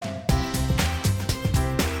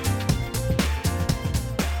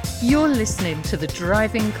You're listening to the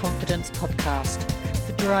Driving Confidence podcast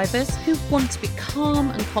for drivers who want to be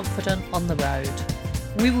calm and confident on the road.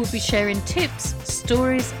 We will be sharing tips,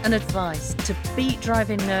 stories and advice to beat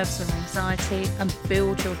driving nerves and anxiety and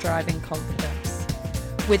build your driving confidence.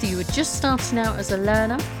 Whether you are just starting out as a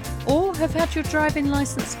learner or have had your driving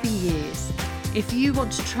licence for years, if you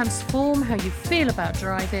want to transform how you feel about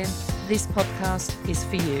driving, this podcast is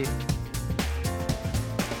for you.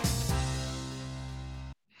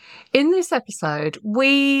 In this episode,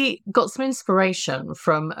 we got some inspiration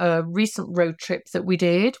from a recent road trip that we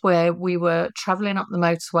did where we were travelling up the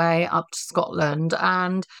motorway up to Scotland,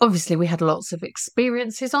 and obviously we had lots of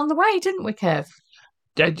experiences on the way, didn't we, Kev?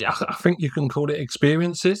 I think you can call it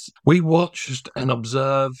experiences. We watched and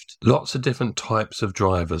observed lots of different types of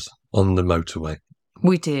drivers on the motorway.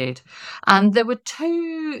 We did. And there were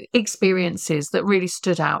two experiences that really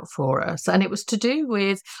stood out for us. And it was to do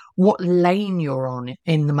with what lane you're on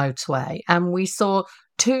in the motorway. And we saw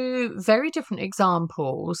two very different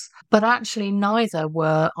examples, but actually neither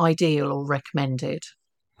were ideal or recommended.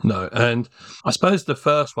 No. And I suppose the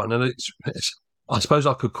first one, and I suppose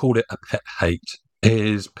I could call it a pet hate,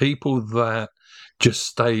 is people that just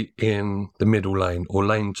stay in the middle lane or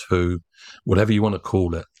lane 2, whatever you want to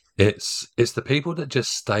call it. It's the people that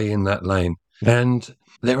just stay in that lane and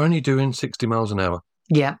they're only doing 60 miles an hour.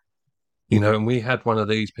 Yeah. You know, and we had one of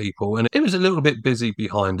these people and it was a little bit busy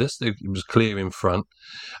behind us. It was clear in front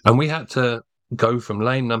and we had to go from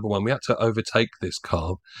lane number 1. We had to overtake this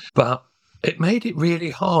car, but it made it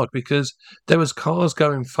really hard because there was cars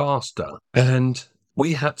going faster and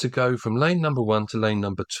we had to go from lane number 1 to lane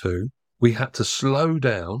number 2. We had to slow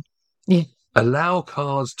down. Yeah. Allow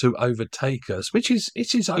cars to overtake us, which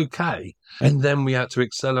is okay. And then we had to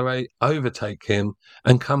accelerate, overtake him,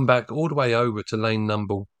 and come back all the way over to lane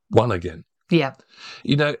number 1 again. Yeah.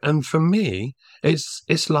 You know, and for me,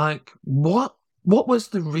 it's like, what was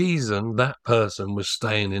the reason that person was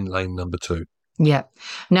staying in lane number 2? Yeah.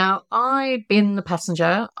 Now, I, being the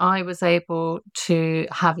passenger, I was able to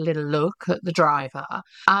have a little look at the driver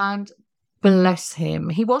and bless him.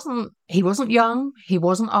 He wasn't young, he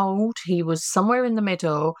wasn't old, he was somewhere in the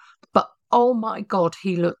middle, but oh my God,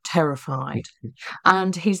 he looked terrified.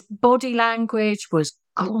 And his body language was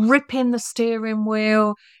gripping the steering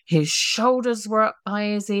wheel, his shoulders were up by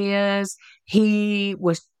his ears, he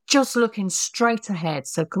was just looking straight ahead,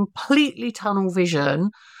 so completely tunnel vision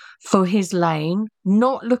for his lane,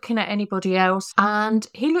 not looking at anybody else, and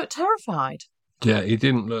he looked terrified. Yeah, he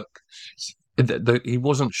didn't look... He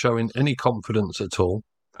wasn't showing any confidence at all,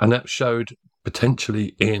 and that showed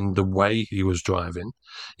potentially in the way he was driving.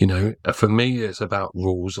 You know, for me, it's about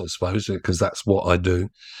rules, I suppose, because that's what I do.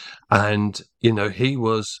 And, you know, he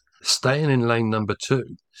was staying in lane number 2,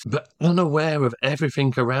 but unaware of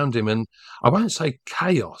everything around him. And I won't say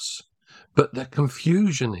chaos, but the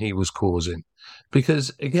confusion he was causing.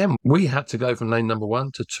 Because, again, we had to go from lane number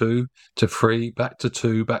 1 to 2 to 3, back to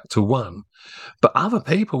 2, back to 1. But other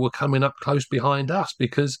people were coming up close behind us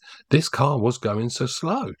because this car was going so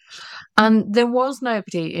slow. And there was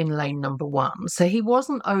nobody in lane number 1, so he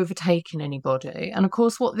wasn't overtaking anybody. And, of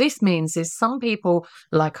course, what this means is some people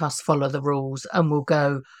like us follow the rules and will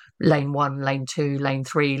go lane 1, lane 2, lane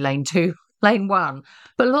 3, lane 2, lane 1.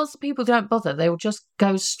 But lots of people don't bother. They will just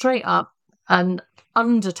go straight up and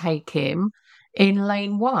undertake him in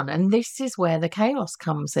lane 1, and this is where the chaos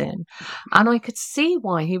comes in. And I could see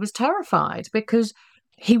why he was terrified because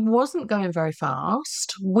he wasn't going very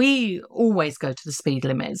fast. We always go to the speed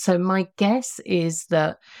limit, so my guess is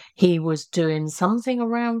that he was doing something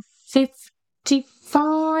around 55.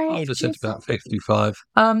 I would have said about 55.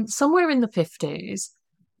 Somewhere in the 50s,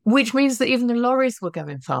 which means that even the lorries were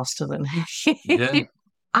going faster than him. Yeah.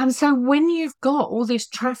 And so when you've got all this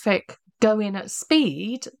traffic going at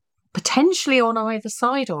speed, potentially on either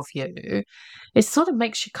side of you, it sort of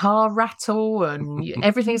makes your car rattle and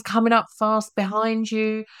everything's coming up fast behind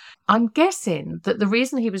you. I'm guessing that the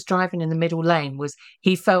reason he was driving in the middle lane was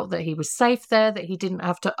he felt that he was safe there, that he didn't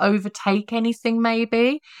have to overtake anything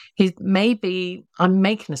maybe. I'm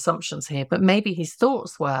making assumptions here, but maybe his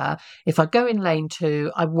thoughts were, if I go in lane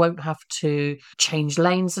 2, I won't have to change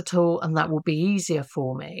lanes at all and that will be easier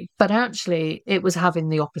for me. But actually, it was having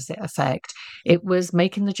the opposite effect. It was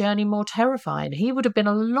making the journey more terrifying. He would have been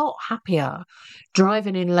a lot happier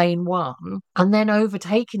driving in lane 1 and then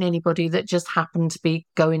overtaking anybody that just happened to be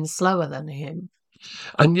going slower than him.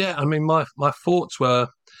 And yeah, I mean, my thoughts were,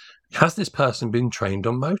 has this person been trained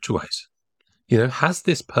on motorways? You know, has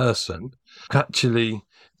this person actually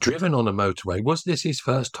driven on a motorway? Was this his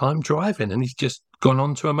first time driving and he's just gone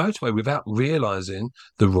onto a motorway without realising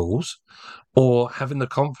the rules or having the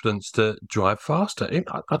confidence to drive faster?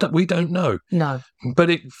 We don't know. No. But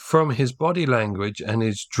from his body language and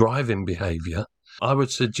his driving behaviour, I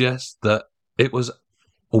would suggest that it was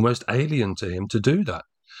almost alien to him to do that.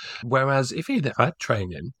 Whereas if he'd had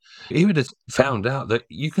training, he would have found out that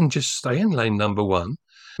you can just stay in lane number 1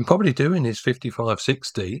 and probably doing his 55,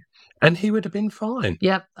 60, and he would have been fine.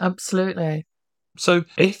 Yep, absolutely. So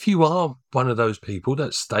if you are one of those people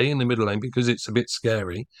that stay in the middle lane because it's a bit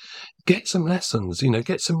scary, get some lessons,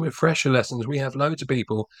 get some refresher lessons. We have loads of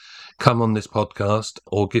people come on this podcast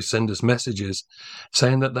or send us messages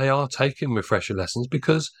saying that they are taking refresher lessons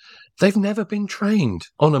because they've never been trained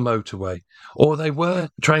on a motorway, or they were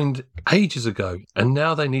trained ages ago and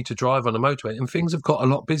now they need to drive on a motorway and things have got a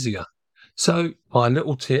lot busier. So my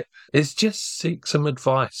little tip is just seek some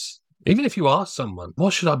advice. Even if you ask someone,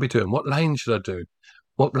 what should I be doing? What lane should I do?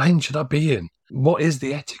 What lane should I be in? What is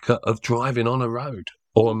the etiquette of driving on a road?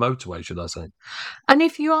 Or a motorway, should I say. And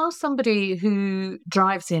if you are somebody who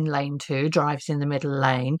drives in lane 2, drives in the middle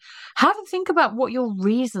lane, have a think about what your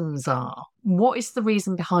reasons are. What is the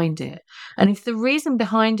reason behind it? And if the reason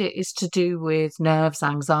behind it is to do with nerves,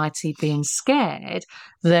 anxiety, being scared,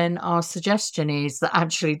 then our suggestion is that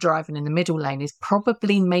actually driving in the middle lane is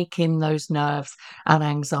probably making those nerves and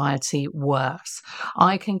anxiety worse.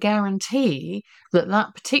 I can guarantee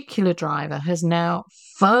that particular driver has now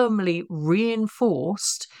firmly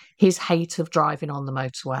reinforced his hate of driving on the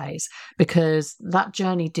motorways, because that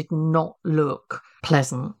journey did not look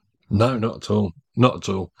pleasant. No, not at all. Not at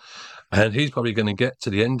all. And he's probably going to get to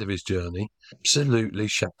the end of his journey absolutely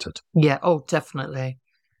shattered. Yeah, oh, definitely.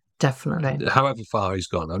 Definitely. However far he's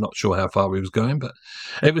gone. I'm not sure how far he was going, but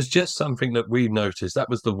it was just something that we noticed. That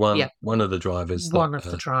was the one of the drivers. One of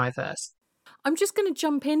the drivers. I'm just going to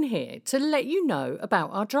jump in here to let you know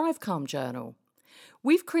about our Drive Calm journal.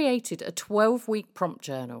 We've created a 12-week prompt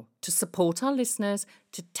journal to support our listeners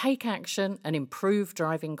to take action and improve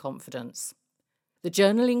driving confidence. The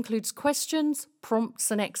journal includes questions,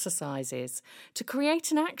 prompts and exercises to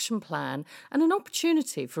create an action plan and an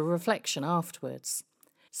opportunity for reflection afterwards.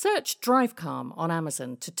 Search Drive Calm on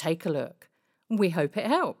Amazon to take a look. We hope it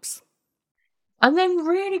helps. And then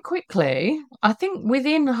really quickly, I think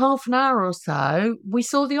within half an hour or so, we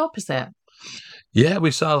saw the opposite. Yeah,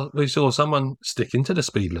 we saw someone sticking to the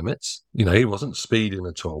speed limits. He wasn't speeding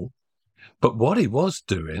at all. But what he was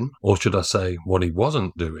doing, or should I say what he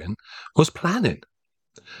wasn't doing, was planning.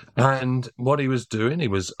 And what he was doing, he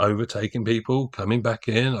was overtaking people, coming back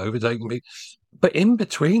in, overtaking people. But in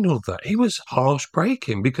between all that, he was harsh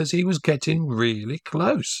braking because he was getting really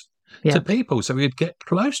close to people. So he'd get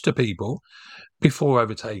close to people before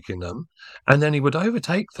overtaking them, and then he would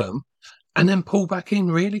overtake them and then pull back in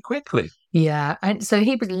really quickly. Yeah, and so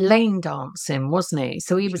he was lane dancing, wasn't he?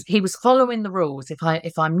 So he was following the rules.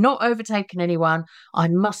 If I'm not overtaking anyone, I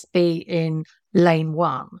must be in lane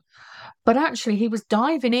 1. But actually, he was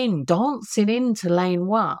diving in, dancing into lane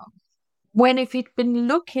 1. When if he'd been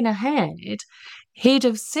looking ahead, he'd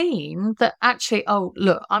have seen that actually, oh,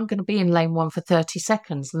 look, I'm going to be in lane 1 for 30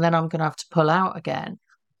 seconds and then I'm going to have to pull out again.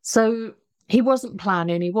 So he wasn't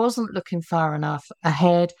planning, he wasn't looking far enough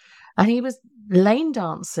ahead, and he was lane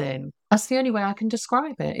dancing. That's the only way I can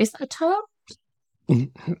describe it. Is that a term?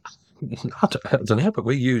 I don't know, but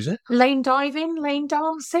we use it. Lane diving, lane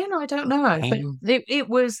dancing, I don't know. But it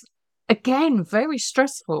was, again, very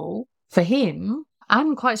stressful for him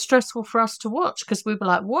and quite stressful for us to watch, because we were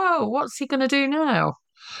like, whoa, what's he going to do now?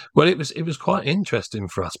 Well, it was quite interesting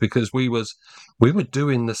for us because we were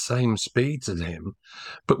doing the same speeds as him,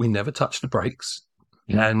 but we never touched the brakes.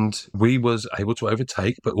 And we was able to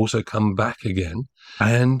overtake, but also come back again.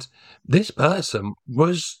 And this person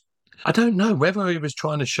was, I don't know whether he was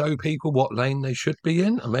trying to show people what lane they should be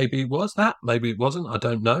in. Maybe it was that, maybe it wasn't. I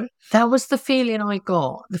don't know. That was the feeling I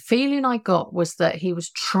got. The feeling I got was that he was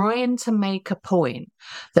trying to make a point,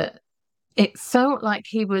 that it felt like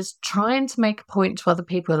he was trying to make a point to other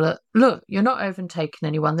people that, look, you're not overtaking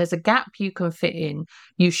anyone. There's a gap you can fit in.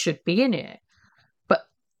 You should be in it. But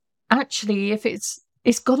actually, if it's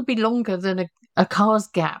got to be longer than a car's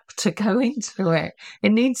gap to go into it.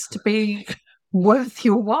 It needs to be worth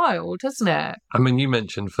your while, doesn't it? I mean, you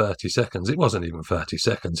mentioned 30 seconds. It wasn't even 30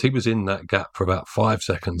 seconds. He was in that gap for about 5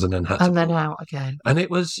 seconds and then then out again. And it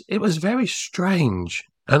was very strange.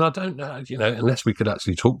 And I don't know, unless we could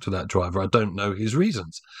actually talk to that driver, I don't know his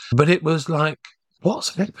reasons. But it was like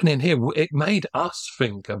what's happening here? It made us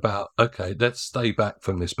think about, okay, let's stay back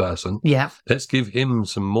from this person. Yeah. Let's give him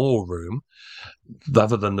some more room,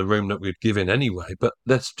 other than the room that we'd given anyway. But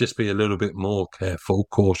let's just be a little bit more careful,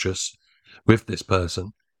 cautious with this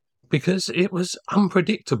person, because it was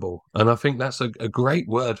unpredictable. And I think that's a great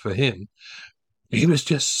word for him. He was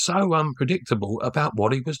just so unpredictable about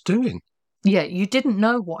what he was doing. Yeah, you didn't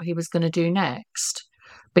know what he was going to do next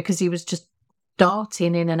because he was just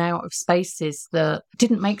darting in and out of spaces that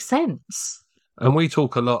didn't make sense. And we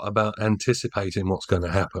talk a lot about anticipating what's going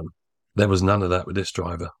to happen. There was none of that with this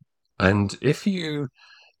driver. And if you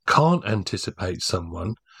can't anticipate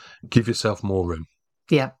someone, give yourself more room.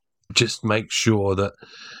 Yeah. Just make sure that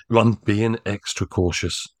I'm being extra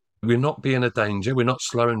cautious. We're not being a danger. We're not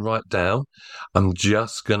slowing right down. I'm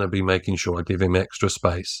just going to be making sure I give him extra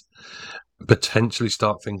space. Potentially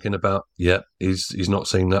start thinking about, he's not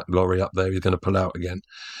seen that lorry up there. He's going to pull out again.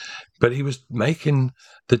 But he was making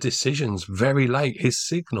the decisions very late. His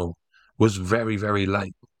signal was very, very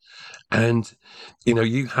late. And,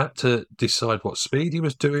 you had to decide what speed he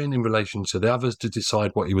was doing in relation to the others to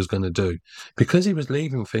decide what he was going to do, because he was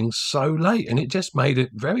leaving things so late, and it just made it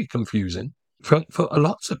very confusing for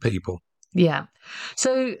lots of people. Yeah.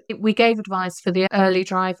 So we gave advice for the early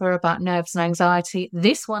driver about nerves and anxiety.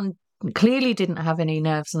 This one clearly didn't have any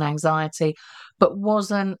nerves and anxiety, but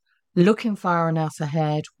wasn't looking far enough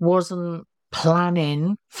ahead, wasn't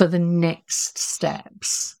planning for the next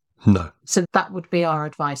steps. No. So that would be our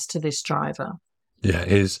advice to this driver. Yeah,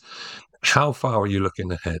 is how far are you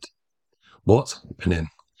looking ahead? What's happening?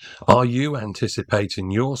 Are you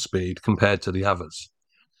anticipating your speed compared to the others?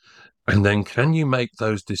 And then can you make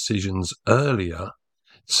those decisions earlier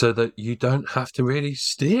so that you don't have to really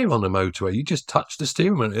steer on the motorway? You just touch the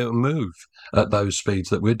steering wheel, it'll move at those speeds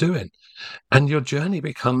that we're doing. And your journey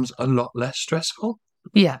becomes a lot less stressful.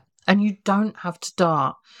 Yeah. And you don't have to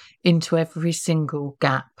dart into every single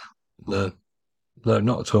gap. No,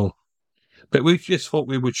 not at all. But we just thought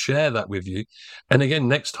we would share that with you. And again,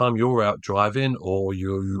 next time you're out driving or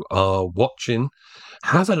you are watching,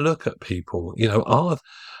 have a look at people.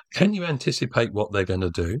 Can you anticipate what they're going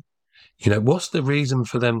to do? What's the reason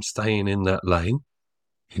for them staying in that lane?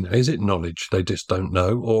 Is it knowledge they just don't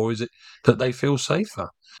know, or is it that they feel safer?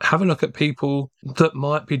 Have a look at people that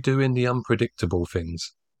might be doing the unpredictable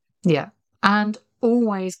things. Yeah. And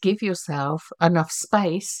always give yourself enough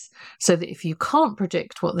space so that if you can't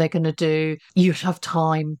predict what they're going to do, you have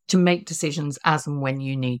time to make decisions as and when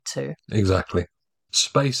you need to. Exactly.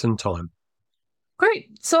 Space and time. Great.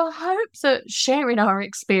 So I hope that sharing our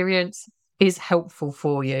experience is helpful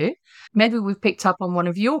for you. Maybe we've picked up on one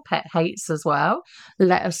of your pet hates as well.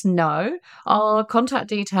 Let us know. Our contact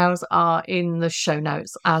details are in the show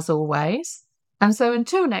notes as always. And so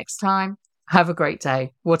until next time, have a great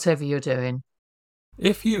day, whatever you're doing.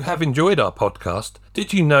 If you have enjoyed our podcast,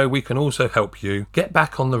 did you know we can also help you get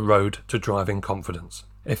back on the road to driving confidence?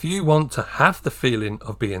 If you want to have the feeling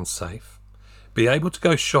of being safe, be able to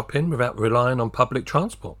go shopping without relying on public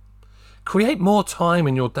transport, create more time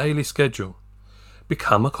in your daily schedule,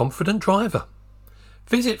 become a confident driver,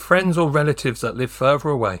 visit friends or relatives that live further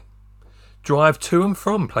away, drive to and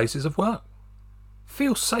from places of work,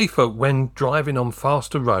 feel safer when driving on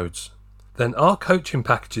faster roads, then our coaching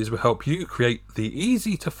packages will help you create the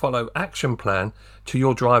easy-to-follow action plan to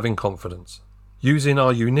your driving confidence. Using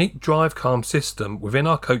our unique Drive Calm system within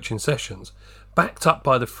our coaching sessions, backed up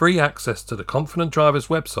by the free access to the Confident Driver's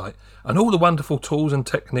website and all the wonderful tools and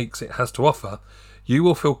techniques it has to offer, you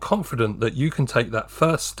will feel confident that you can take that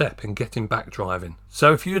first step in getting back driving.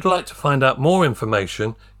 So if you'd like to find out more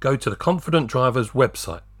information, go to the Confident Driver's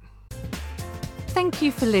website. Thank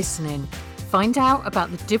you for listening. Find out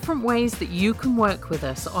about the different ways that you can work with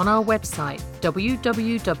us on our website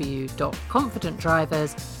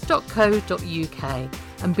www.confidentdrivers.co.uk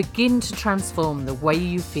and begin to transform the way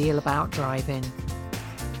you feel about driving.